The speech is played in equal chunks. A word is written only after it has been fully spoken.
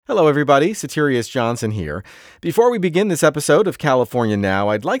Hello, everybody. Soterios Johnson here. Before we begin this episode of California Now,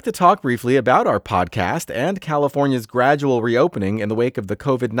 I'd like to talk briefly about our podcast and California's gradual reopening in the wake of the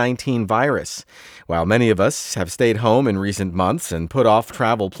COVID-19 virus. While many of us have stayed home in recent months and put off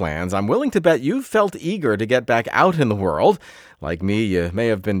travel plans, I'm willing to bet you've felt eager to get back out in the world. Like me, you may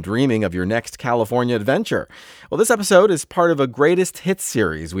have been dreaming of your next California adventure. Well, this episode is part of a greatest hits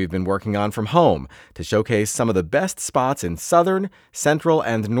series we've been working on from home to showcase some of the best spots in Southern, Central,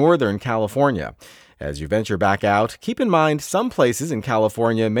 and Northern California. As you venture back out, keep in mind some places in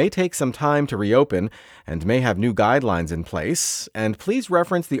California may take some time to reopen and may have new guidelines in place. And please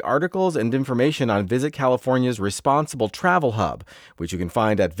reference the articles and information on Visit California's Responsible Travel Hub, which you can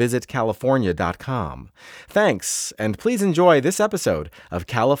find at visitcalifornia.com. Thanks, and please enjoy this episode of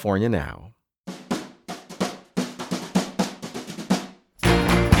California Now.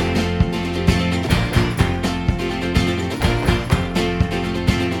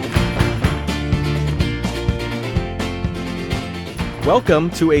 Welcome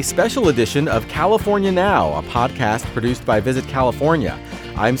to a special edition of California Now, a podcast produced by Visit California.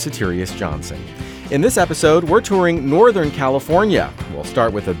 I'm Soterios Johnson. In this episode, we're touring Northern California. We'll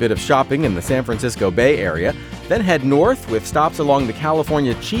start with a bit of shopping in the San Francisco Bay Area, then head north with stops along the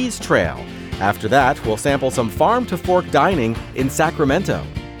California Cheese Trail. After that, we'll sample some farm-to-fork dining in Sacramento.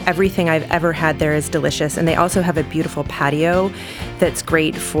 Everything I've ever had there is delicious, and they also have a beautiful patio that's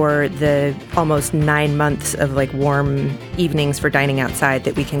great for the almost 9 months of warm evenings for dining outside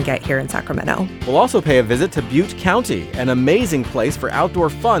that we can get here in Sacramento. We'll also pay a visit to Butte County, an amazing place for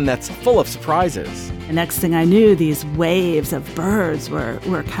outdoor fun that's full of surprises. The next thing I knew, these waves of birds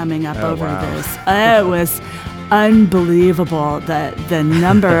were coming up over this. It was unbelievable, the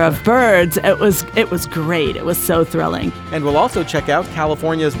number of birds. It was great. It was so thrilling. And we'll also check out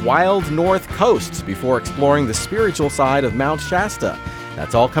California's wild north coast before exploring the spiritual side of Mount Shasta.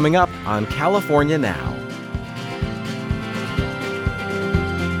 That's all coming up on California Now.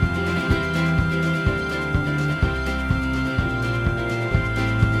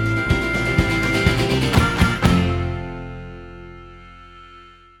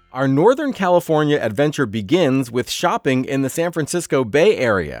 Our Northern California adventure begins with shopping in the San Francisco Bay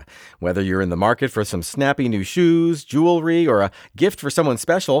Area. Whether you're in the market for some snappy new shoes, jewelry, or a gift for someone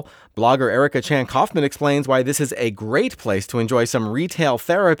special, blogger Erica Chan Kaufman explains why this is a great place to enjoy some retail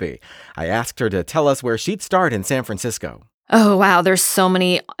therapy. I asked her to tell us where she'd start in San Francisco. Oh, wow. There's so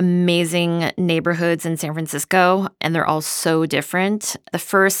many amazing neighborhoods in San Francisco, and they're all so different. The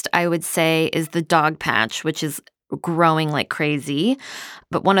first, I would say, is the Dog Patch, which is growing like crazy.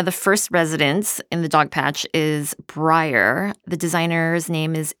 But one of the first residents in the Dog Patch is Briar. The designer's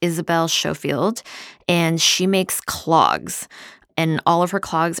name is Isabel Schofield, and she makes clogs. And all of her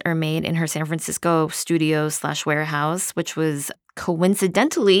clogs are made in her San Francisco studio/warehouse, which was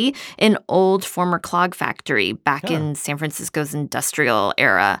coincidentally an old former clog factory back in San Francisco's industrial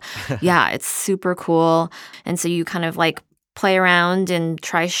era. Yeah, it's super cool. And so you kind of play around and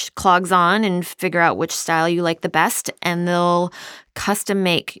try clogs on and figure out which style you like the best, and they'll custom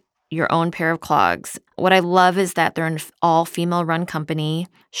make your own pair of clogs. What I love is that they're an all-female-run company.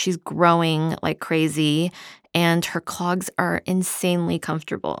 She's growing like crazy, and her clogs are insanely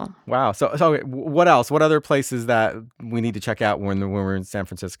comfortable. Wow. So what else? What other places that we need to check out when we're in San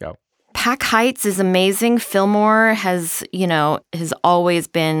Francisco? Pack Heights is amazing. Fillmore has always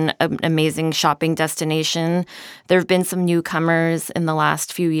been an amazing shopping destination. There have been some newcomers in the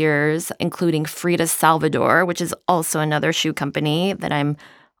last few years, including Frida Salvador, which is also another shoe company that I'm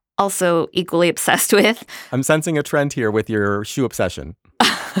also equally obsessed with. I'm sensing a trend here with your shoe obsession.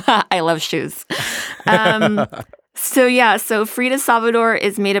 I love shoes. So Frida Salvador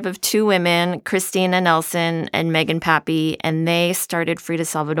is made up of two women, Christina Nelson and Megan Pappy, and they started Frida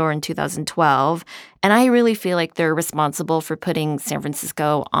Salvador in 2012. And I really feel like they're responsible for putting San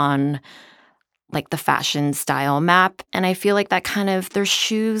Francisco on the fashion style map. And I feel like their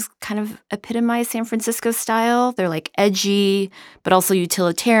shoes kind of epitomize San Francisco style. They're edgy, but also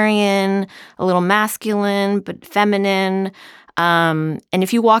utilitarian, a little masculine, but feminine. And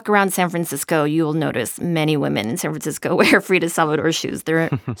if you walk around San Francisco, you will notice many women in San Francisco wear Frida Salvador shoes.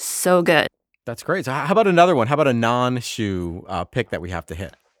 They're so good. That's great. So how about another one? How about a non-shoe pick that we have to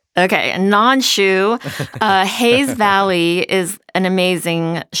hit? Okay, a non-shoe. Hayes Valley is an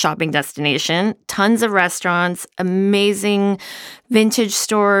amazing shopping destination. Tons of restaurants, amazing vintage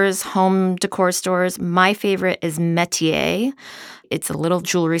stores, home decor stores. My favorite is Metier. It's a little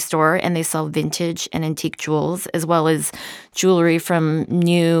jewelry store, and they sell vintage and antique jewels, as well as jewelry from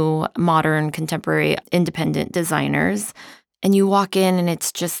new, modern, contemporary, independent designers. And you walk in and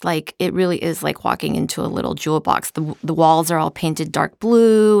it's just like, it really is like walking into a little jewel box. The walls are all painted dark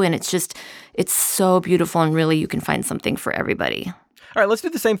blue and it's so beautiful, and really you can find something for everybody. All right, let's do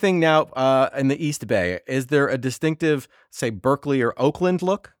the same thing now in the East Bay. Is there a distinctive, say, Berkeley or Oakland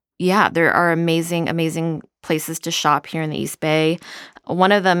look? Yeah, there are amazing, amazing places to shop here in the East Bay.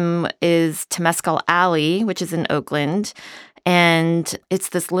 One of them is Temescal Alley, which is in Oakland. And it's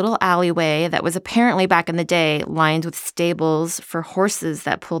this little alleyway that was apparently back in the day lined with stables for horses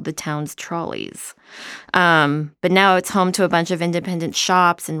that pulled the town's trolleys. But now it's home to a bunch of independent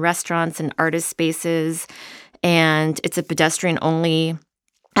shops and restaurants and artist spaces. And it's a pedestrian-only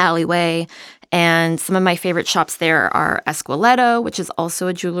alleyway. And some of my favorite shops there are Esqueleto, which is also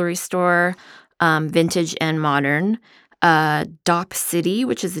a jewelry store, Vintage and Modern, Dop City,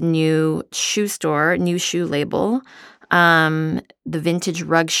 which is a new shoe store, new shoe label, the Vintage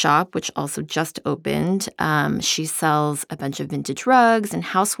Rug Shop, which also just opened. She sells a bunch of vintage rugs and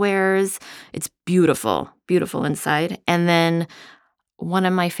housewares. It's beautiful, beautiful inside. And then one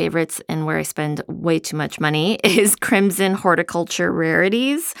of my favorites, and where I spend way too much money, is Crimson Horticulture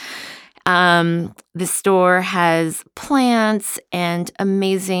Rarities. The store has plants and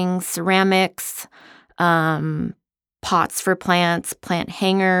amazing ceramics, pots for plants, plant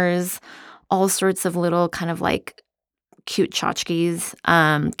hangers, all sorts of little kind of like cute tchotchkes,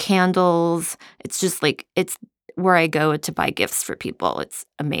 candles. It's just like, it's where I go to buy gifts for people. It's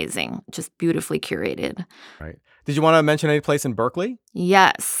amazing. Just beautifully curated. Right. Did you want to mention any place in Berkeley?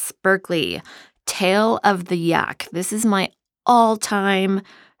 Yes, Berkeley. Tail of the Yak. This is my all-time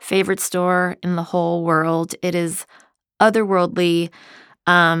favorite store in the whole world. It is otherworldly.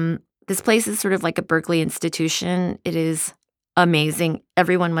 This place is sort of like a Berkeley institution. It is amazing.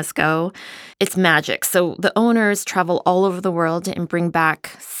 Everyone must go. It's magic. So the owners travel all over the world and bring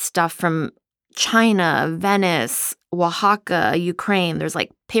back stuff from China, Venice, Oaxaca, Ukraine. There's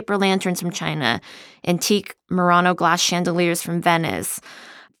like paper lanterns from China, antique Murano glass chandeliers from Venice.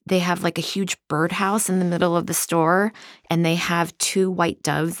 They have like a huge birdhouse in the middle of the store, and they have 2 white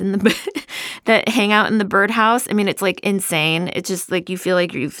doves in the that hang out in the birdhouse. I mean, it's like insane. It's just like you feel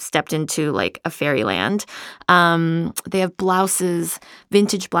like you've stepped into like a fairyland. They have blouses,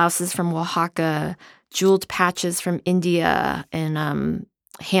 vintage blouses from Oaxaca, jeweled patches from India, and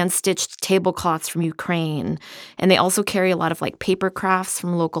hand-stitched tablecloths from Ukraine. And they also carry a lot of like paper crafts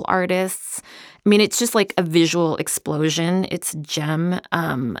from local artists. I mean, it's just like a visual explosion. It's a gem.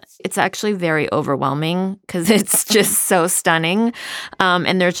 It's actually very overwhelming because it's just so stunning.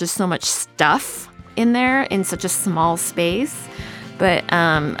 And there's just so much stuff in there in such a small space. But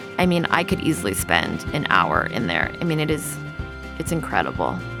I mean, I could easily spend an hour in there. I mean, it's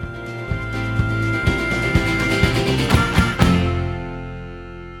incredible.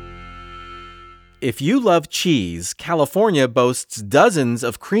 If you love cheese, California boasts dozens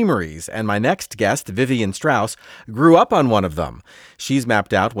of creameries, and my next guest, Vivian Strauss, grew up on one of them. She's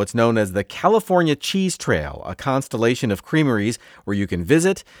mapped out what's known as the California Cheese Trail, a constellation of creameries where you can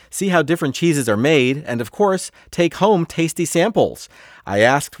visit, see how different cheeses are made, and of course, take home tasty samples. I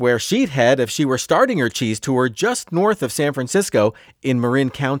asked where she'd head if she were starting her cheese tour just north of San Francisco in Marin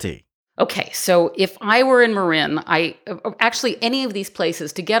County. Okay, so if I were in Marin, actually any of these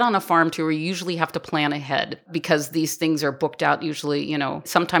places, to get on a farm tour, you usually have to plan ahead because these things are booked out usually,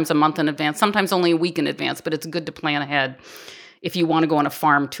 sometimes a month in advance, sometimes only a week in advance, but it's good to plan ahead if you want to go on a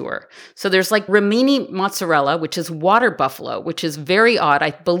farm tour. So there's like Rimini mozzarella, which is water buffalo, which is very odd.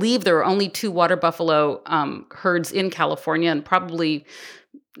 I believe there are only 2 water buffalo herds in California and probably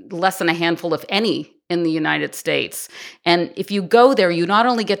less than a handful, if any, in the United States. And if you go there, you not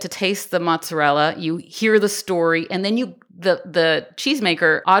only get to taste the mozzarella, you hear the story, and then the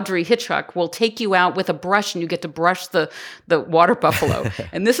cheesemaker, Audrey Hitchcock, will take you out with a brush and you get to brush the water buffalo.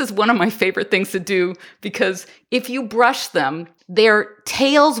 And this is one of my favorite things to do because if you brush them, their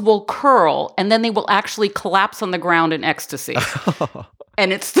tails will curl and then they will actually collapse on the ground in ecstasy.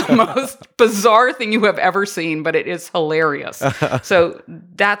 And it's the most bizarre thing you have ever seen, but it is hilarious. So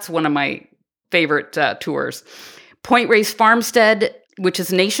that's one of my favorite tours. Point Reyes Farmstead, which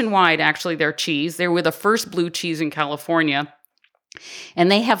is nationwide, actually, their cheese. They were the first blue cheese in California. And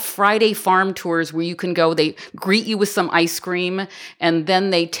they have Friday farm tours where you can go. They greet you with some ice cream, and then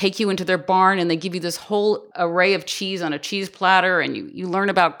they take you into their barn, and they give you this whole array of cheese on a cheese platter, and you learn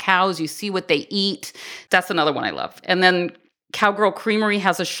about cows. You see what they eat. That's another one I love. And then Cowgirl Creamery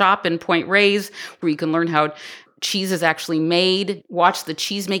has a shop in Point Reyes where you can learn how cheese is actually made, watch the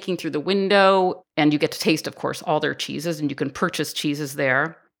cheese making through the window, and you get to taste, of course, all their cheeses, and you can purchase cheeses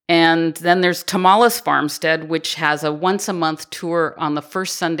there. And then there's Tamales Farmstead, which has a once-a-month tour on the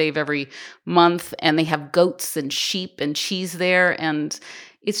first Sunday of every month. And they have goats and sheep and cheese there. And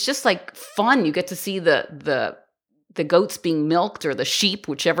it's just like fun. You get to see the goats being milked or the sheep,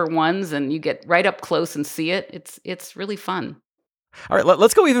 whichever ones, and you get right up close and see it. It's really fun. All right,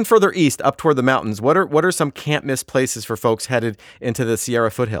 let's go even further east, up toward the mountains. What are some can't miss places for folks headed into the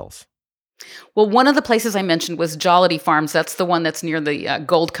Sierra foothills? Well, one of the places I mentioned was Jollity Farms. That's the one that's near the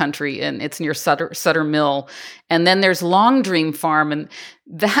Gold Country, and it's near Sutter Mill. And then there's Long Dream Farm, and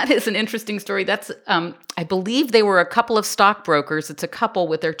that is an interesting story. That's, I believe they were a couple of stockbrokers. It's a couple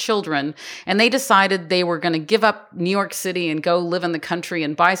with their children, and they decided they were going to give up New York City and go live in the country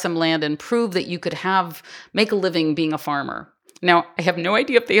and buy some land and prove that you could make a living being a farmer. Now, I have no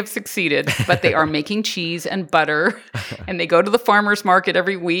idea if they have succeeded, but they are making cheese and butter, and they go to the farmer's market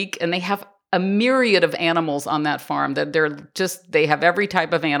every week, and they have a myriad of animals on that farm. That they have every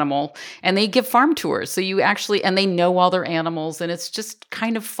type of animal, and they give farm tours. So and they know all their animals, and it's just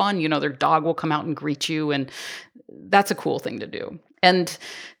kind of fun. Their dog will come out and greet you, and that's a cool thing to do. And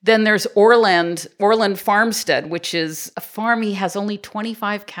then there's Orland Farmstead, which is a farm. He has only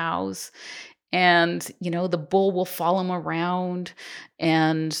 25 cows. And, the bull will follow him around,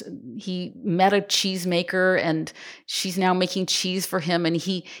 and he met a cheesemaker, and she's now making cheese for him. And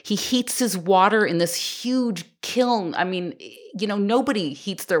he heats his water in this huge kiln. I mean, nobody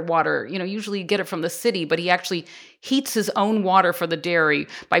heats their water. Usually you get it from the city, but he actually heats his own water for the dairy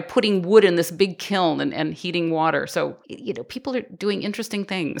by putting wood in this big kiln and heating water. So, people are doing interesting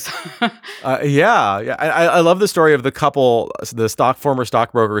things. Yeah. I love the story of the couple, the former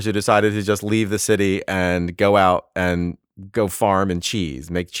stockbrokers who decided to just leave the city and go out and go farm and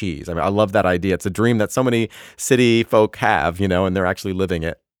make cheese. I mean, I love that idea. It's a dream that so many city folk have, and they're actually living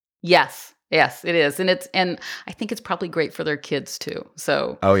it. Yes, it is. And I think it's probably great for their kids too.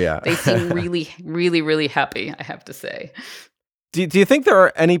 So oh yeah. They seem really, really, really happy, I have to say. Do you think there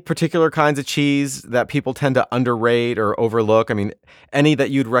are any particular kinds of cheese that people tend to underrate or overlook? I mean, any that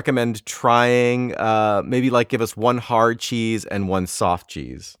you'd recommend trying? Maybe give us one hard cheese and one soft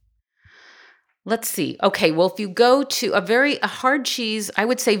cheese. Let's see. Okay, well, if you go to a hard cheese, I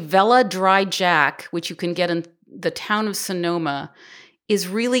would say Vella Dry Jack, which you can get in the town of Sonoma, is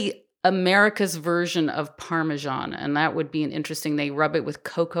really America's version of Parmesan, and that would be they rub it with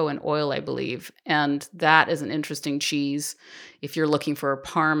cocoa and oil, I believe, and that is an interesting cheese if you're looking for a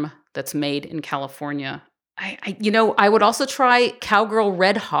parm that's made in California. I would also try Cowgirl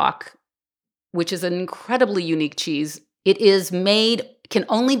Red Hawk, which is an incredibly unique cheese. It can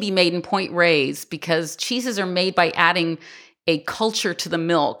only be made in Point Reyes because cheeses are made by adding a culture to the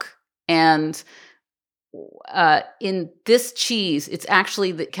milk, and in this cheese, it's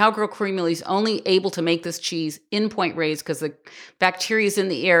actually the Cowgirl Creamery is only able to make this cheese in Point Reyes because the bacteria is in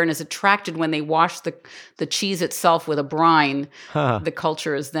the air and is attracted when they wash the cheese itself with a brine. The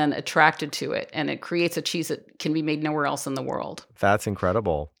culture is then attracted to it, and it creates a cheese that can be made nowhere else in the world. That's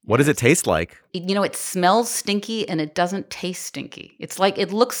incredible. What does it taste like? It smells stinky and it doesn't taste stinky. It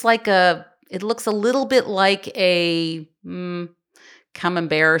looks a little bit like a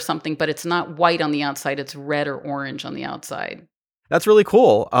camembert or something, but it's not white on the outside. It's red or orange on the outside. That's really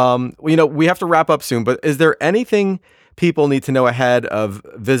cool. We have to wrap up soon, but is there anything people need to know ahead of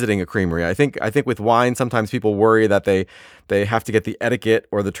visiting a creamery? I think with wine, sometimes people worry that they have to get the etiquette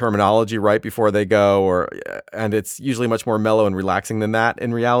or the terminology right before they go, and it's usually much more mellow and relaxing than that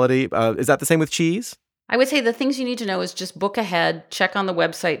in reality. Is that the same with cheese? I would say the things you need to know is just book ahead, check on the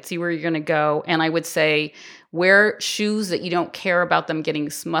website, see where you're going to go. And I would say wear shoes that you don't care about them getting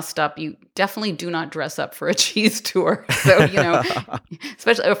mussed up. You definitely do not dress up for a cheese tour. So,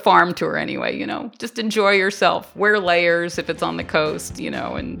 especially a farm tour anyway, just enjoy yourself. Wear layers if it's on the coast,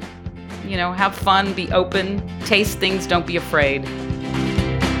 and, have fun, be open, taste things, don't be afraid.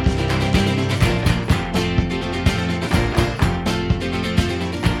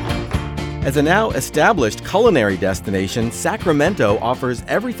 As a now established culinary destination, Sacramento offers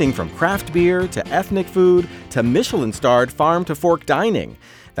everything from craft beer to ethnic food to Michelin-starred farm-to-fork dining.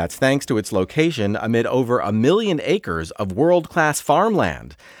 That's thanks to its location amid over 1 million acres of world-class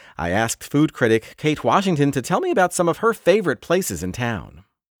farmland. I asked food critic Kate Washington to tell me about some of her favorite places in town.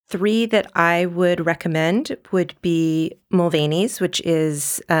 3 that I would recommend would be Mulvaney's, which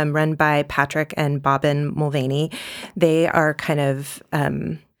is run by Patrick and Bobbin Mulvaney. They are kind of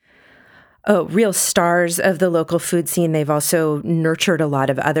real stars of the local food scene. They've also nurtured a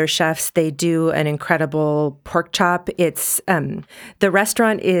lot of other chefs. They do an incredible pork chop. It's the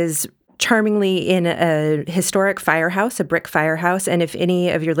restaurant is charmingly in a historic firehouse, a brick firehouse. And if any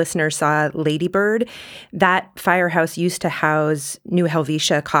of your listeners saw Lady Bird, that firehouse used to house New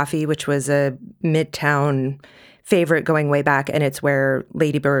Helvetia Coffee, which was a Midtown favorite going way back, and it's where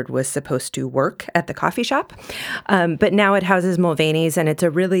Lady Bird was supposed to work at the coffee shop. But now it houses Mulvaney's, and it's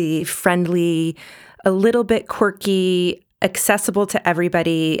a really friendly, a little bit quirky, accessible to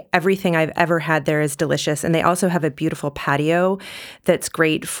everybody. Everything I've ever had there is delicious. And they also have a beautiful patio that's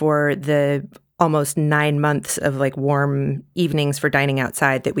great for the almost 9 months of like warm evenings for dining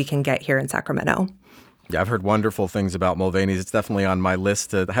outside that we can get here in Sacramento. Yeah, I've heard wonderful things about Mulvaney's. It's definitely on my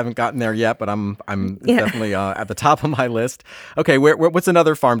list. I haven't gotten there yet, but I'm definitely at the top of my list. Okay, what's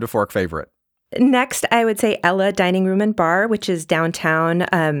another Farm to Fork favorite? Next, I would say Ella Dining Room and Bar, which is downtown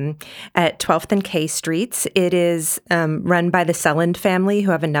at 12th and K Streets. It is run by the Selland family,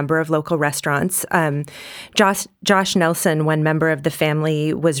 who have a number of local restaurants. Josh Nelson, one member of the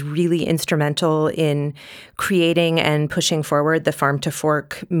family, was really instrumental in creating and pushing forward the Farm to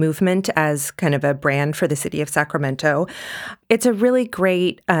Fork movement as kind of a brand for the city of Sacramento. It's a really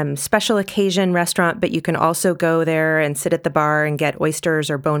great special occasion restaurant, but you can also go there and sit at the bar and get oysters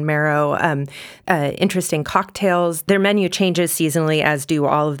or bone marrow. Interesting cocktails. Their menu changes seasonally, as do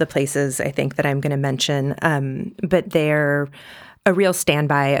all of the places I think that I'm going to mention. But they're a real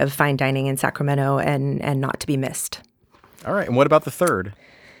standby of fine dining in Sacramento and not to be missed. All right. And what about the third?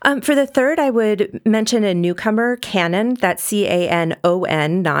 For the third, I would mention a newcomer, Cannon. That's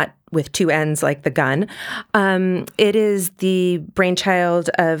Canon, not with two N's like the gun. It is the brainchild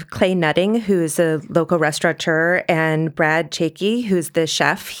of Clay Nutting, who is a local restaurateur, and Brad Chakey, who's the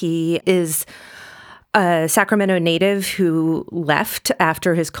chef. He is a Sacramento native who left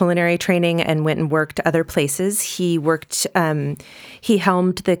after his culinary training and went and worked other places. He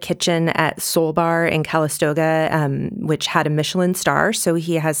helmed the kitchen at Soul Bar in Calistoga, which had a Michelin star. So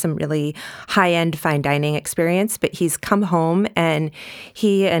he has some really high-end fine dining experience, but he's come home, and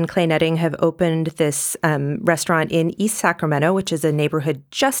he and Clay Nutting have opened this restaurant in East Sacramento, which is a neighborhood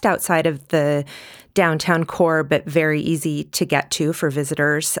just outside of the downtown core, but very easy to get to for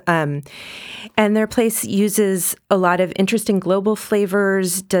visitors. And their place uses a lot of interesting global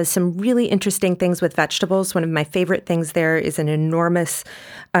flavors, does some really interesting things with vegetables. One of my favorite things there is an enormous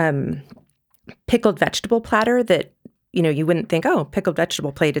pickled vegetable platter that, you wouldn't think, oh, pickled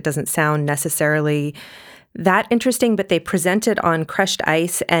vegetable plate. It doesn't sound necessarily that interesting, but they present it on crushed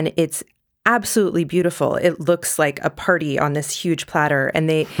ice, and it's absolutely beautiful. It looks like a party on this huge platter, and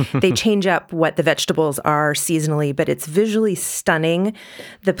they change up what the vegetables are seasonally, but it's visually stunning.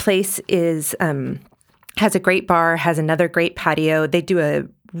 The place is has a great bar, has another great patio. They do a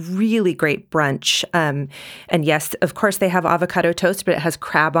really great brunch. And yes, of course, they have avocado toast, but it has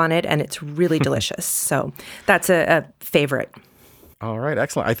crab on it, and it's really delicious. So that's a favorite. All right,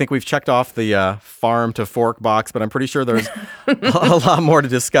 excellent. I think we've checked off the Farm to Fork box, but I'm pretty sure there's a lot more to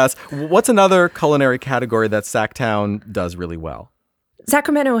discuss. What's another culinary category that Sacktown does really well?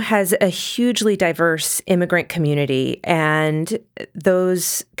 Sacramento has a hugely diverse immigrant community, and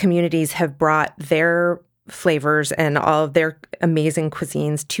those communities have brought their flavors and all of their amazing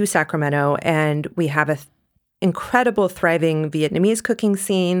cuisines to Sacramento, and we have an incredible, thriving Vietnamese cooking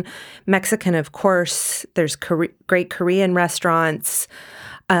scene, Mexican, of course. There's great Korean restaurants,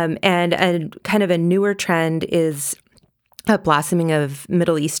 and kind of a newer trend is a blossoming of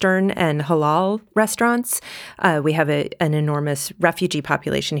Middle Eastern and halal restaurants. We have an enormous refugee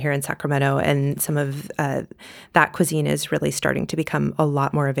population here in Sacramento, and some of that cuisine is really starting to become a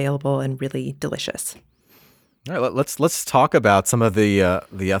lot more available and really delicious. All right, let's talk about some of the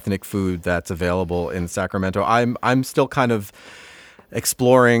ethnic food that's available in Sacramento. I'm still kind of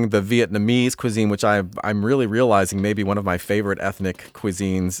exploring the Vietnamese cuisine, which I'm really realizing may be one of my favorite ethnic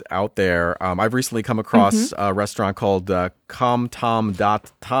cuisines out there. I've recently come across a restaurant called Com Tom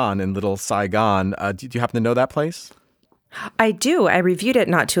Dat Tan in Little Saigon. Do you happen to know that place? I do. I reviewed it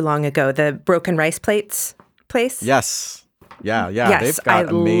not too long ago. The broken rice plates place. Yes. Yeah. Yes, they've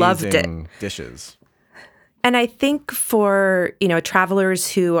got loved amazing it. dishes. And I think for,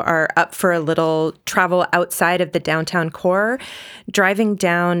 travelers who are up for a little travel outside of the downtown core, driving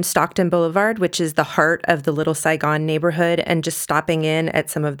down Stockton Boulevard, which is the heart of the Little Saigon neighborhood, and just stopping in at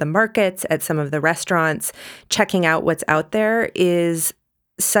some of the markets, at some of the restaurants, checking out what's out there is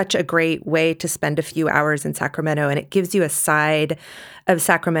such a great way to spend a few hours in Sacramento. And it gives you a side of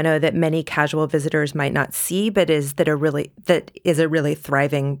Sacramento that many casual visitors might not see, but is a really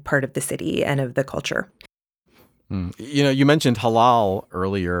thriving part of the city and of the culture. You mentioned halal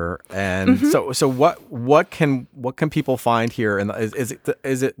earlier, and so what can people find here? And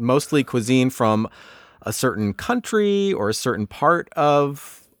is it mostly cuisine from a certain country or a certain part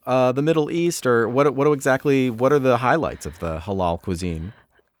of the Middle East, or what are the highlights of the halal cuisine?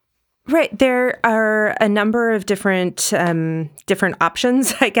 Right. There are a number of different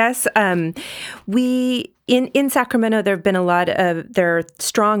options, I guess. In Sacramento, there are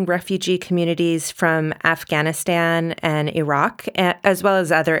strong refugee communities from Afghanistan and Iraq, as well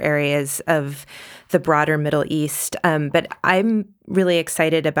as other areas of the broader Middle East. But I'm really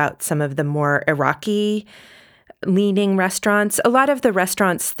excited about some of the more Iraqi leaning restaurants. A lot of the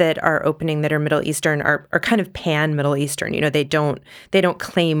restaurants that are opening that are Middle Eastern are kind of pan Middle Eastern. They don't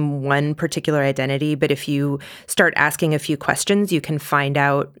claim one particular identity, but if you start asking a few questions, you can find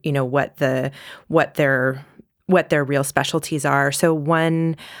out, what their real specialties are. So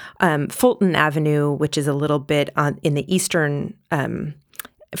one, Fulton Avenue, which is a little bit in the eastern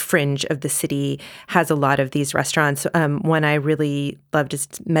fringe of the city, has a lot of these restaurants. One I really loved is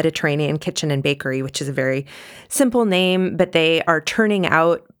Mediterranean Kitchen and Bakery, which is a very simple name, but they are turning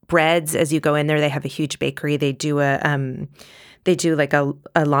out breads as you go in there. They have a huge bakery. They do like a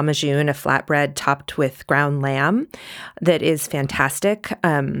lamajun, a flatbread topped with ground lamb that is fantastic.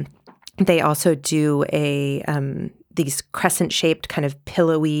 They also do these crescent-shaped kind of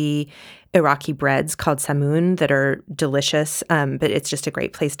pillowy Iraqi breads called samoon that are delicious, but it's just a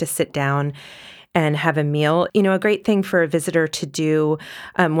great place to sit down and have a meal. A great thing for a visitor to do,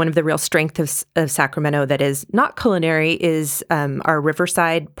 one of the real strengths of Sacramento that is not culinary is our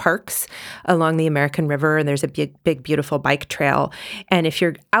riverside parks along the American River, and there's a big, beautiful bike trail. And if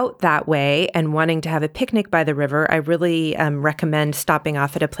you're out that way and wanting to have a picnic by the river, I really recommend stopping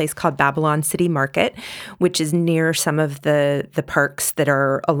off at a place called Babylon City Market, which is near some of the parks that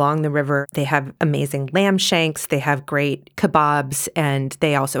are along the river. They have amazing lamb shanks, they have great kebabs, and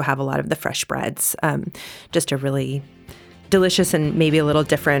they also have a lot of the fresh breads. Just a really delicious and maybe a little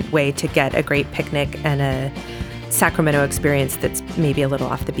different way to get a great picnic and a Sacramento experience that's maybe a little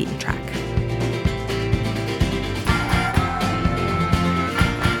off the beaten track.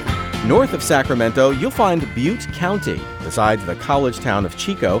 North of Sacramento, you'll find Butte County. Besides the college town of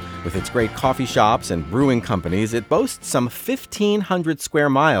Chico, with its great coffee shops and brewing companies, it boasts some 1,500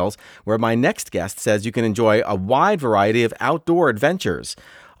 square miles, where my next guest says you can enjoy a wide variety of outdoor adventures.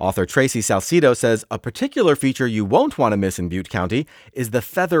 Author Tracy Salcido says a particular feature you won't want to miss in Butte County is the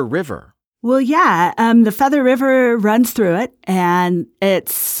Feather River. Well, yeah, the Feather River runs through it, and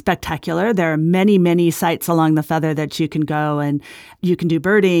it's spectacular. There are many, many sites along the Feather that you can go, and you can do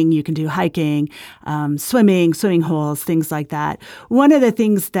birding, you can do hiking, swimming holes, things like that. One of the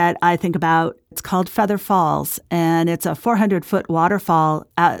things that I think about, it's called Feather Falls, and it's a 400-foot waterfall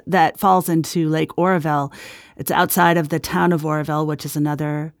that falls into Lake Oroville. It's outside of the town of Oroville, which is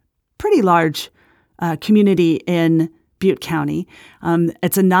another pretty large community in Butte County.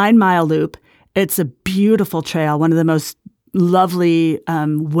 It's a 9-mile loop. It's a beautiful trail, one of the most lovely,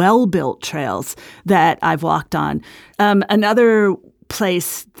 well-built trails that I've walked on. Another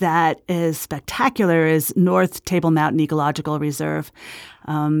place that is spectacular is North Table Mountain Ecological Reserve.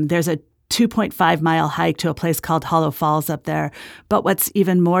 There's a 2.5-mile hike to a place called Hollow Falls up there. But what's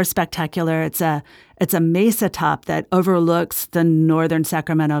even more spectacular, it's a mesa top that overlooks the northern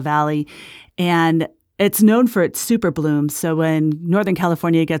Sacramento Valley, and it's known for its super blooms. So when Northern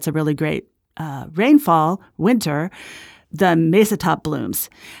California gets a really great rainfall, winter, the mesa top blooms.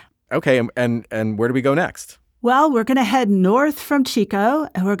 Okay, and where do we go next? Well, we're going to head north from Chico,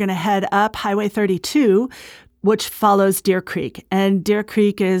 and we're going to head up Highway 32, which follows Deer Creek. And Deer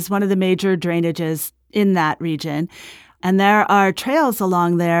Creek is one of the major drainages in that region. And there are trails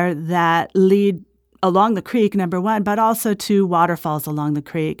along there that lead along the creek, number one, but also to waterfalls along the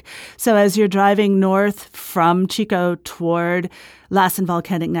creek. So as you're driving north from Chico toward Lassen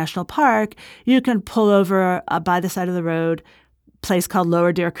Volcanic National Park, you can pull over by the side of the road, place called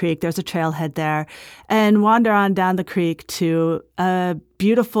Lower Deer Creek. There's a trailhead there, and wander on down the creek to a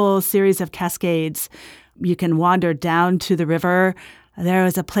beautiful series of cascades. You can wander down to the river. There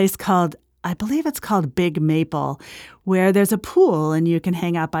is a place called, I believe it's called Big Maple, where there's a pool, and you can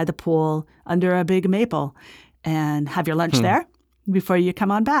hang out by the pool under a big maple and have your lunch there before you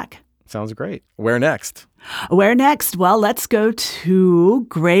come on back. Sounds great. Where next? Where next? Well, let's go to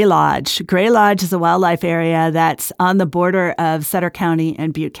Gray Lodge. Gray Lodge is a wildlife area that's on the border of Sutter County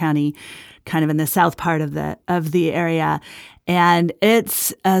and Butte County, kind of in the south part of the area. And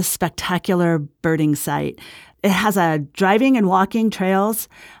it's a spectacular birding site. It has a driving and walking trails,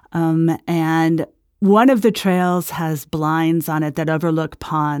 and one of the trails has blinds on it that overlook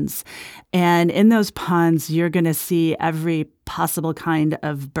ponds. And in those ponds, you're going to see every possible kind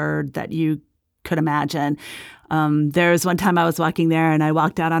of bird that you could imagine. There was one time I was walking there and I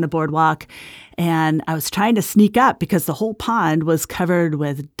walked out on a boardwalk and I was trying to sneak up because the whole pond was covered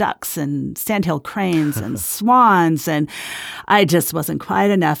with ducks and sandhill cranes and swans, and I just wasn't quiet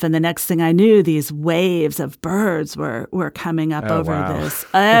enough. And the next thing I knew, these waves of birds were coming up over this.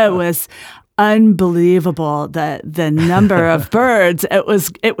 It was unbelievable, the number of birds. It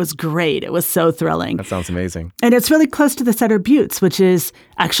was great. It was so thrilling. That sounds amazing. And it's really close to the Sutter Buttes, which is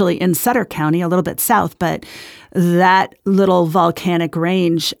actually in Sutter County, a little bit south, but that little volcanic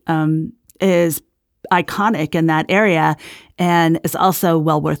range is iconic in that area and is also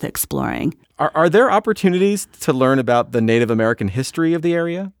well worth exploring. Are there opportunities to learn about the Native American history of the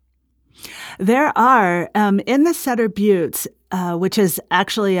area? There are. In the Sutter Buttes, which is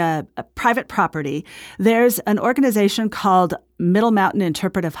actually a private property, there's an organization called Middle Mountain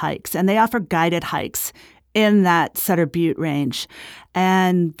Interpretive Hikes, and they offer guided hikes in that Sutter Butte range.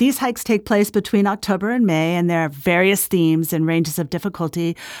 And these hikes take place between October and May, and there are various themes and ranges of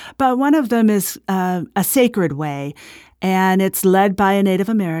difficulty. But one of them is a sacred way, and it's led by a Native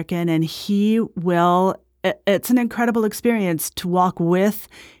American, and it's an incredible experience to walk with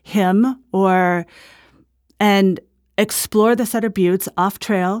him and explore the Sutter Buttes off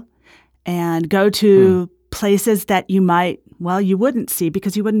trail and go to places that you wouldn't see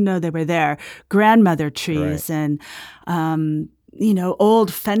because you wouldn't know they were there. Grandmother trees and,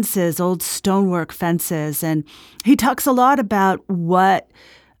 old fences, old stonework fences. And he talks a lot about what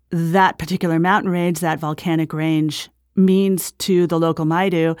that particular mountain range, that volcanic range, means to the local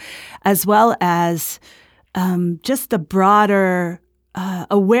Maidu, as well as just the broader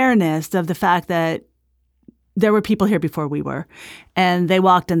awareness of the fact that there were people here before we were, and they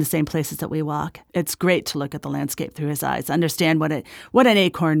walked in the same places that we walk. It's great to look at the landscape through his eyes, understand what an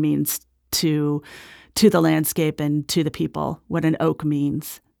acorn means to the landscape and to the people, what an oak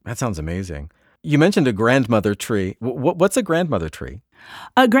means. That sounds amazing. You mentioned a grandmother tree. What's a grandmother tree?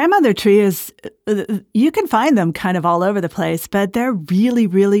 A grandmother tree is, you can find them kind of all over the place, but they're really,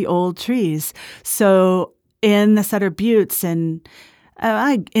 really old trees. So in the Sutter Buttes and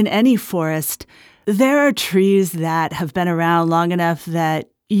in any forest, there are trees that have been around long enough that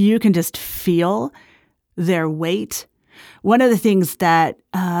you can just feel their weight. One of the things that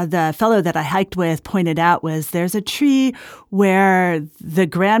the fellow that I hiked with pointed out was there's a tree where the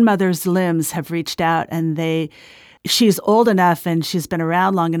grandmother's limbs have reached out, and she's old enough and she's been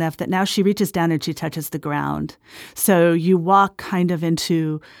around long enough that now she reaches down and she touches the ground. So you walk kind of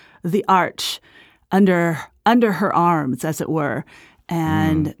into the arch under her arms, as it were.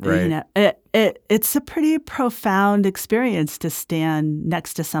 And it's a pretty profound experience to stand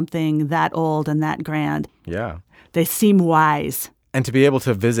next to something that old and that grand. Yeah. They seem wise. And to be able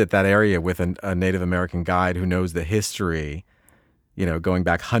to visit that area with a Native American guide who knows the history, going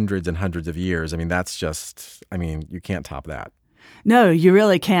back hundreds and hundreds of years, that's just, you can't top that. No, you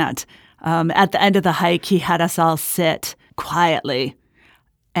really can't. At the end of the hike, he had us all sit quietly.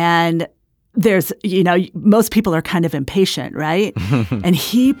 And there's, most people are kind of impatient, right? And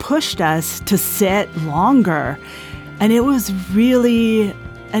he pushed us to sit longer. And it was really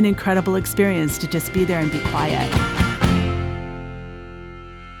an incredible experience to just be there and be quiet.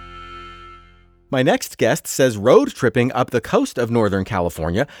 My next guest says road tripping up the coast of Northern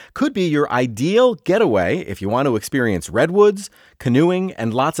California could be your ideal getaway if you want to experience redwoods, canoeing,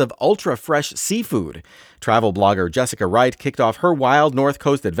 and lots of ultra-fresh seafood. Travel blogger Jessica Wright kicked off her wild North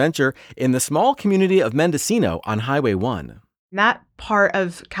Coast adventure in the small community of Mendocino on Highway 1. That part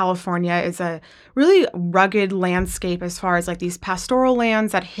of California is a really rugged landscape as far as like these pastoral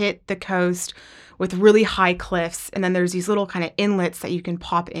lands that hit the coast with really high cliffs. And then there's these little kind of inlets that you can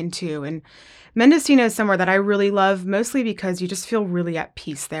pop into. And Mendocino is somewhere that I really love, mostly because you just feel really at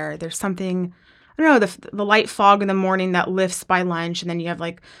peace there. There's something, I don't know, the light fog in the morning that lifts by lunch, and then you have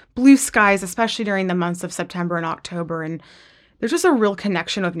like blue skies, especially during the months of September and October. And there's just a real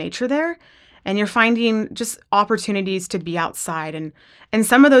connection with nature there. And you're finding just opportunities to be outside. And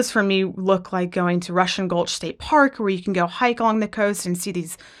some of those for me look like going to Russian Gulch State Park, where you can go hike along the coast and see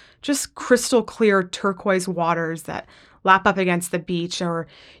these just crystal clear turquoise waters that lap up against the beach. Or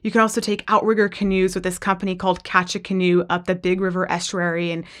you can also take outrigger canoes with this company called Catch a Canoe up the Big River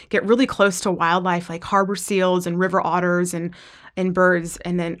estuary and get really close to wildlife like harbor seals and river otters and birds.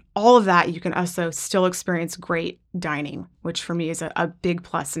 And then all of that, you can also still experience great dining, which for me is a big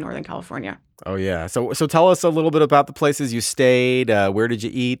plus in Northern California. Oh, yeah. So tell us a little bit about the places you stayed. Where did you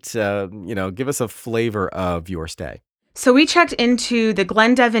eat? Give us a flavor of your stay. So we checked into the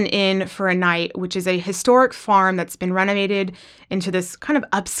Glendevin Inn for a night, which is a historic farm that's been renovated into this kind of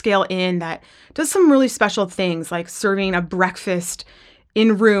upscale inn that does some really special things, like serving a breakfast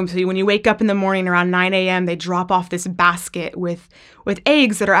in room. So when you wake up in the morning around 9 a.m., they drop off this basket with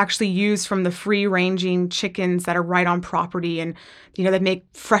eggs that are actually used from the free-ranging chickens that are right on property. And, they make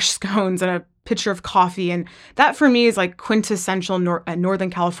fresh scones and a pitcher of coffee. And that for me is like quintessential Northern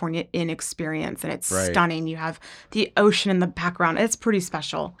California Inn experience. And it's stunning. You have the ocean in the background. It's pretty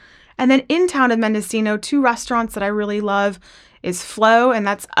special. And then in town of Mendocino, 2 restaurants that I really love is Flow, and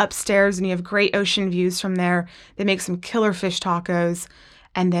that's upstairs, and you have great ocean views from there. They make some killer fish tacos.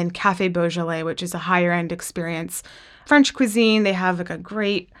 And then Cafe Beaujolais, which is a higher end experience. French cuisine, they have like a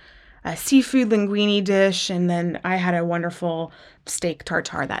great seafood linguine dish. And then I had a wonderful steak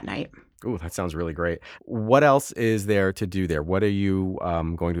tartare that night. Ooh, that sounds really great. What else is there to do there? What are you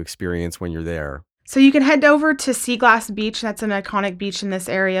going to experience when you're there? So you can head over to Sea Glass Beach. That's an iconic beach in this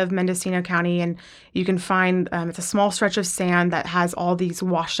area of Mendocino County. And you can find, it's a small stretch of sand that has all these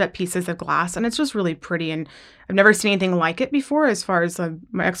washed up pieces of glass. And it's just really pretty. And I've never seen anything like it before as far as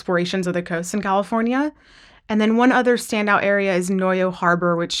my explorations of the coast in California. And then one other standout area is Noyo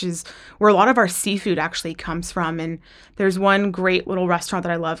Harbor, which is where a lot of our seafood actually comes from. And there's one great little restaurant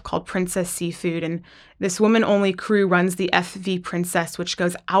that I love called Princess Seafood. And this woman-only crew runs the FV Princess, which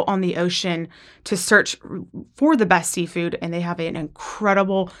goes out on the ocean to search for the best seafood. And they have an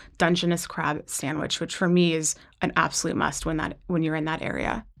incredible Dungeness crab sandwich, which for me is an absolute must when you're in that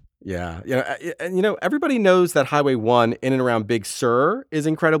area. Yeah. And everybody knows that Highway 1 in and around Big Sur is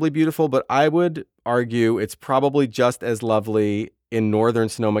incredibly beautiful, but I would argue it's probably just as lovely in northern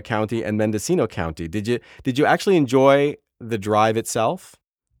Sonoma County and Mendocino County. Did you actually enjoy the drive itself?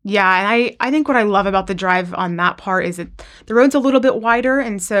 Yeah, and I think what I love about the drive on that part is that the road's a little bit wider,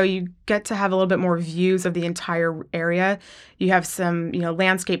 and so you get to have a little bit more views of the entire area. You have some,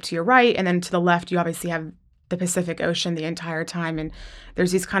 landscape to your right, and then to the left, you obviously have the Pacific Ocean the entire time. And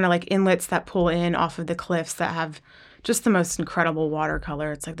there's these kind of like inlets that pull in off of the cliffs that have just the most incredible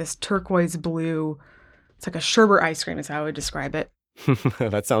watercolor. It's like this turquoise blue. It's like a sherbet ice cream is how I would describe it.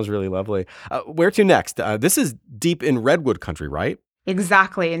 That sounds really lovely. Where to next? This is deep in redwood country, right?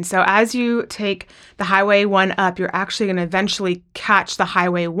 Exactly. And so as you take the Highway 1 up, you're actually going to eventually catch the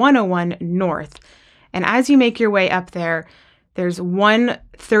Highway 101 north. And as you make your way up there, there's one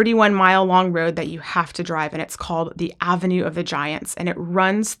 31-mile long road that you have to drive, and it's called the Avenue of the Giants. And it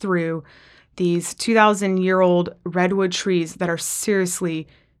runs through these 2,000-year-old redwood trees that are seriously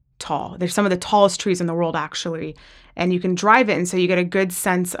tall. They're some of the tallest trees in the world, actually. And you can drive it, and so you get a good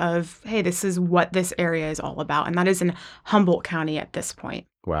sense of, hey, this is what this area is all about. And that is in Humboldt County at this point.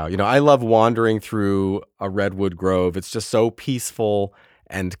 Wow. I love wandering through a redwood grove. It's just so peaceful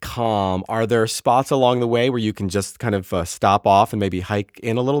and calm. Are there spots along the way where you can just kind of stop off and maybe hike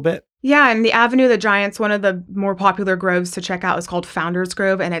in a little bit? Yeah, and the Avenue of the Giants, one of the more popular groves to check out is called Founders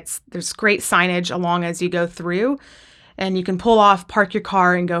Grove, and there's great signage along as you go through. And you can pull off, park your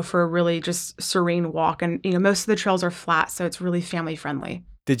car, and go for a really just serene walk. And, most of the trails are flat, so it's really family friendly.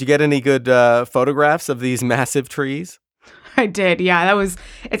 Did you get any good photographs of these massive trees? I did. Yeah,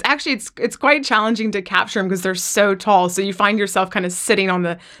 it's quite challenging to capture them because they're so tall. So you find yourself kind of sitting on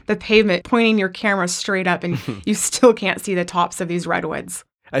the pavement, pointing your camera straight up, and you still can't see the tops of these redwoods.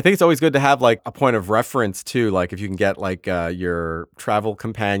 I think it's always good to have like a point of reference too. Like if you can get like your travel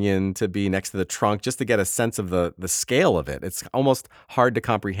companion to be next to the trunk just to get a sense of the scale of it. It's almost hard to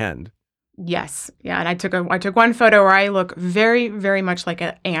comprehend. Yes. Yeah. And I took one photo where I look very, very much like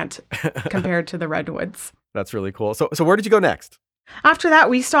an ant compared to the redwoods. That's really cool. So where did you go next? After that,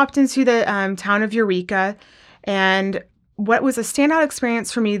 we stopped into the town of Eureka. And what was a standout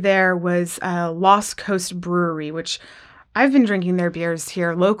experience for me there was Lost Coast Brewery, which I've been drinking their beers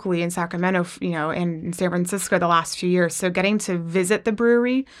here locally in Sacramento, and in San Francisco the last few years. So getting to visit the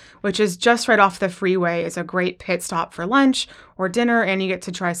brewery, which is just right off the freeway, is a great pit stop for lunch or dinner, and you get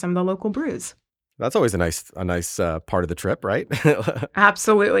to try some of the local brews. That's always a nice part of the trip, right?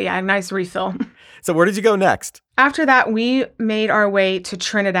 Absolutely. Yeah, a nice refill. So where did you go next? After that, we made our way to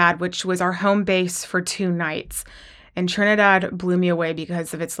Trinidad, which was our home base for 2 nights. And Trinidad blew me away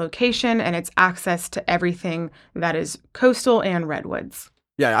because of its location and its access to everything that is coastal and redwoods.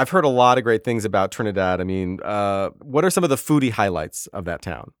 Yeah, I've heard a lot of great things about Trinidad. I mean, what are some of the foodie highlights of that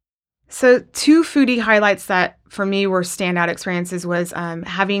town? So 2 foodie highlights that for me were standout experiences was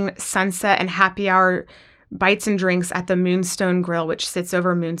having sunset and happy hour bites and drinks at the Moonstone Grill, which sits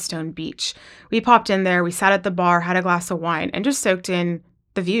over Moonstone Beach. We popped in there, we sat at the bar, had a glass of wine, and just soaked in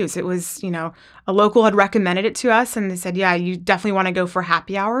the views. It was, a local had recommended it to us, and they said, yeah, you definitely want to go for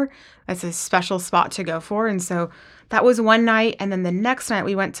happy hour. That's a special spot to go for. And so that was one night. And then the next night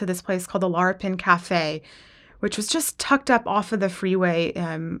we went to this place called the Larapin Cafe, which was just tucked up off of the freeway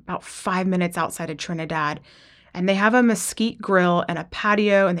about 5 minutes outside of Trinidad. And they have a mesquite grill and a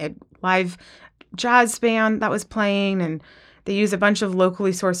patio, and they had live jazz band that was playing, and they use a bunch of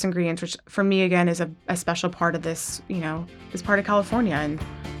locally sourced ingredients, which for me, again, is a special part of this, this part of California. And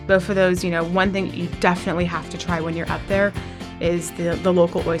both of those, one thing you definitely have to try when you're up there is the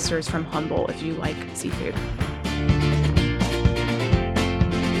local oysters from Humboldt if you like seafood.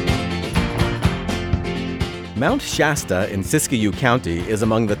 Mount Shasta in Siskiyou County is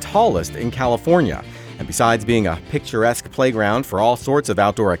among the tallest in California. And besides being a picturesque playground for all sorts of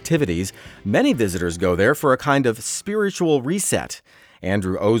outdoor activities, many visitors go there for a kind of spiritual reset.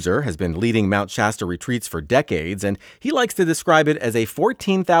 Andrew Ozer has been leading Mount Shasta retreats for decades, and he likes to describe it as a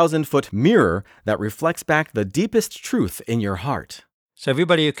 14,000-foot mirror that reflects back the deepest truth in your heart. So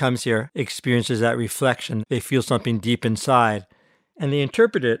everybody who comes here experiences that reflection. They feel something deep inside, and they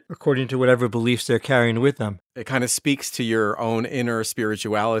interpret it according to whatever beliefs they're carrying with them. It kind of speaks to your own inner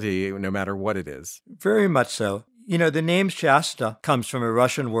spirituality, no matter what it is. Very much so. The name Shasta comes from a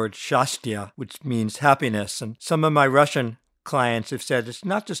Russian word shastya, which means happiness. And some of my Russian clients have said it's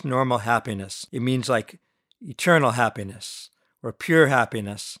not just normal happiness. It means like eternal happiness or pure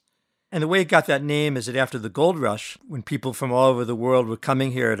happiness. And the way it got that name is that after the gold rush, when people from all over the world were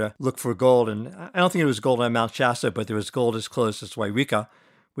coming here to look for gold, and I don't think it was gold on Mount Shasta, but there was gold as close as Wairika,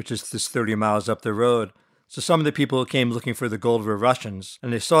 which is just 30 miles up the road. So some of the people who came looking for the gold were Russians,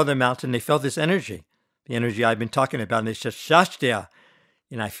 and they saw the mountain, they felt this energy, the energy I've been talking about, and they said, Shastia,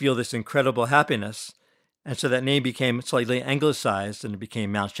 and I feel this incredible happiness. And so that name became slightly anglicized, and it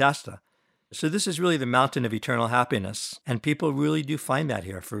became Mount Shasta. So this is really the mountain of eternal happiness, and people really do find that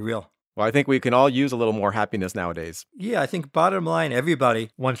here for real. Well, I think we can all use a little more happiness nowadays. Yeah, I think bottom line,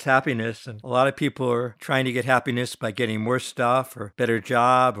 everybody wants happiness, and a lot of people are trying to get happiness by getting more stuff or better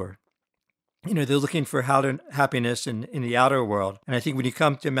job, or they're looking for happiness in the outer world. And I think when you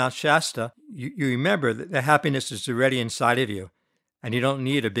come to Mount Shasta, you remember that the happiness is already inside of you, and you don't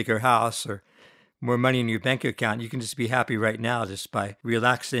need a bigger house or more money in your bank account. You can just be happy right now just by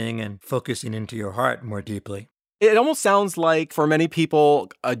relaxing and focusing into your heart more deeply. It almost sounds like, for many people,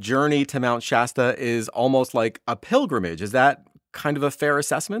 a journey to Mount Shasta is almost like a pilgrimage. Is that kind of a fair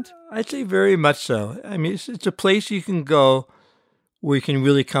assessment? I'd say very much so. I mean, it's a place you can go where you can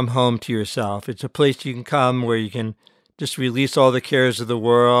really come home to yourself. It's a place you can come where you can just release all the cares of the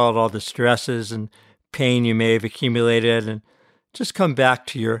world, all the stresses and pain you may have accumulated, and just come back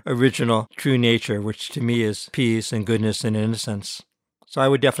to your original true nature, which to me is peace and goodness and innocence. So I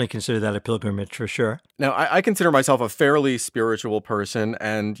would definitely consider that a pilgrimage for sure. Now, I consider myself a fairly spiritual person,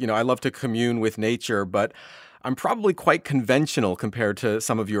 and, I love to commune with nature, but I'm probably quite conventional compared to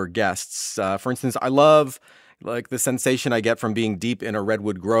some of your guests. For instance, I love the sensation I get from being deep in a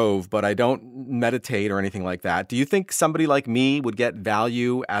redwood grove, but I don't meditate or anything like that. Do you think somebody like me would get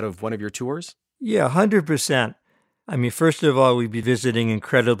value out of one of your tours? Yeah, 100%. I mean, first of all, we'd be visiting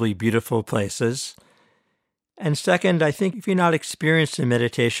incredibly beautiful places. And second, I think if you're not experienced in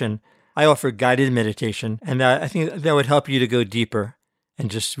meditation, I offer guided meditation, and I think that would help you to go deeper and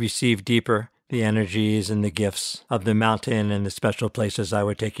just receive deeper the energies and the gifts of the mountain and the special places I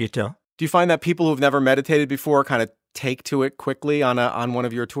would take you to. Do you find that people who've never meditated before kind of take to it quickly on one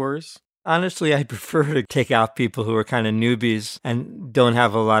of your tours? Honestly, I prefer to take out people who are kind of newbies and don't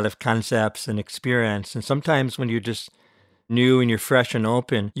have a lot of concepts and experience. And sometimes when you're just new and you're fresh and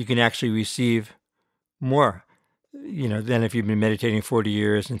open, you can actually receive more, than if you've been meditating 40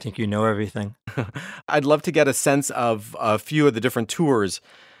 years and think you know everything. I'd love to get a sense of a few of the different tours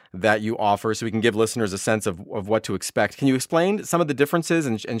that you offer so we can give listeners a sense of what to expect. Can you explain some of the differences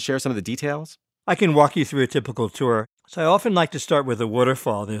and share some of the details? I can walk you through a typical tour. So I often like to start with a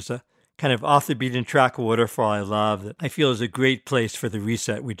waterfall. There's a kind of off the beaten track waterfall I love that I feel is a great place for the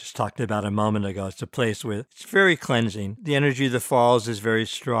reset we just talked about a moment ago. It's a place where it's very cleansing. The energy of the falls is very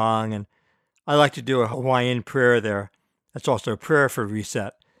strong, and I like to do a Hawaiian prayer there. That's also a prayer for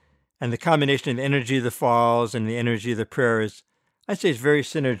reset. And the combination of the energy of the falls and the energy of the prayer is, I'd say, it's very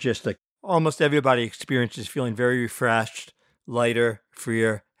synergistic. Almost everybody experiences feeling very refreshed, lighter,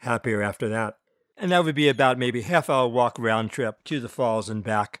 freer, happier after that. And that would be about maybe half-hour walk round trip to the falls and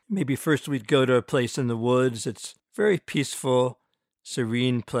back. Maybe first we'd go to a place in the woods. It's very peaceful,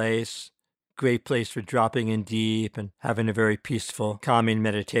 serene place, great place for dropping in deep and having a very peaceful, calming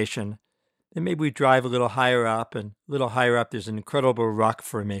meditation. Then maybe we drive a little higher up, and a little higher up there's an incredible rock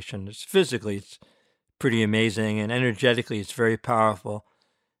formation. It's pretty amazing, and energetically it's very powerful.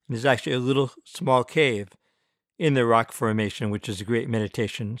 And there's actually a little small cave in the rock formation, which is a great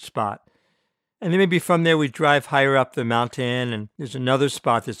meditation spot. And then maybe from there we drive higher up the mountain, and there's another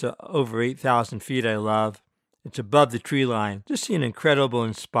spot that's over 8,000 feet I love. It's above the tree line. Just see an incredible,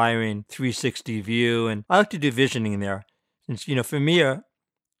 inspiring 360 view. And I like to do visioning there. Since, for me, a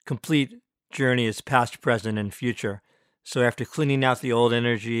complete journey is past, present, and future. So after cleaning out the old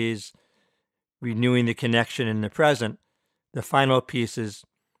energies, renewing the connection in the present, the final piece is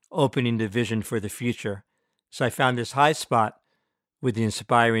opening the vision for the future. So I found this high spot with the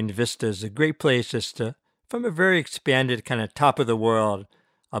inspiring vistas, a great place just to, from a very expanded kind of top of the world,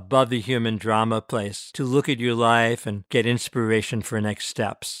 above the human drama place, to look at your life and get inspiration for next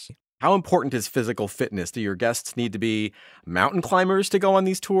steps. How important is physical fitness? Do your guests need to be mountain climbers to go on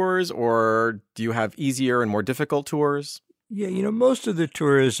these tours, or do you have easier and more difficult tours? Yeah, most of the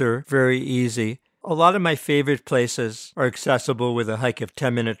tours are very easy. A lot of my favorite places are accessible with a hike of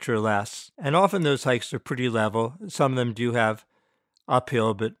 10 minutes or less. And often those hikes are pretty level. Some of them do have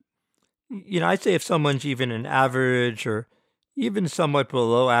uphill, but, I'd say if someone's even an average or even somewhat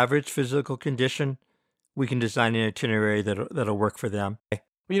below average physical condition, we can design an itinerary that'll work for them.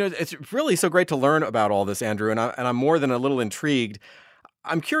 It's really so great to learn about all this, Andrew, and I'm more than a little intrigued.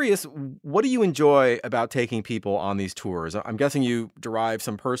 I'm curious, what do you enjoy about taking people on these tours? I'm guessing you derive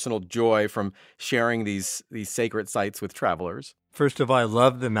some personal joy from sharing these sacred sites with travelers. First of all, I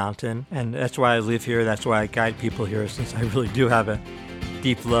love the mountain, and that's why I live here. That's why I guide people here, since I really do have a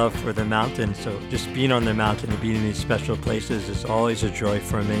deep love for the mountain. So just being on the mountain and being in these special places is always a joy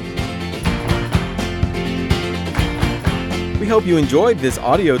for me. We hope you enjoyed this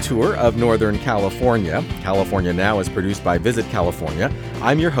audio tour of Northern California. California Now is produced by Visit California.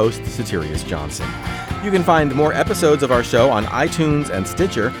 I'm your host, Soterios Johnson. You can find more episodes of our show on iTunes and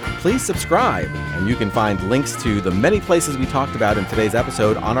Stitcher. Please subscribe, and you can find links to the many places we talked about in today's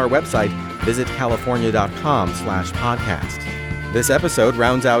episode on our website, visitcalifornia.com/podcast. This episode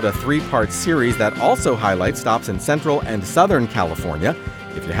rounds out a 3-part series that also highlights stops in Central and Southern California.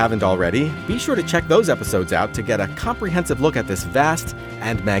 If you haven't already, be sure to check those episodes out to get a comprehensive look at this vast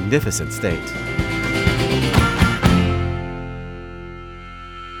and magnificent state.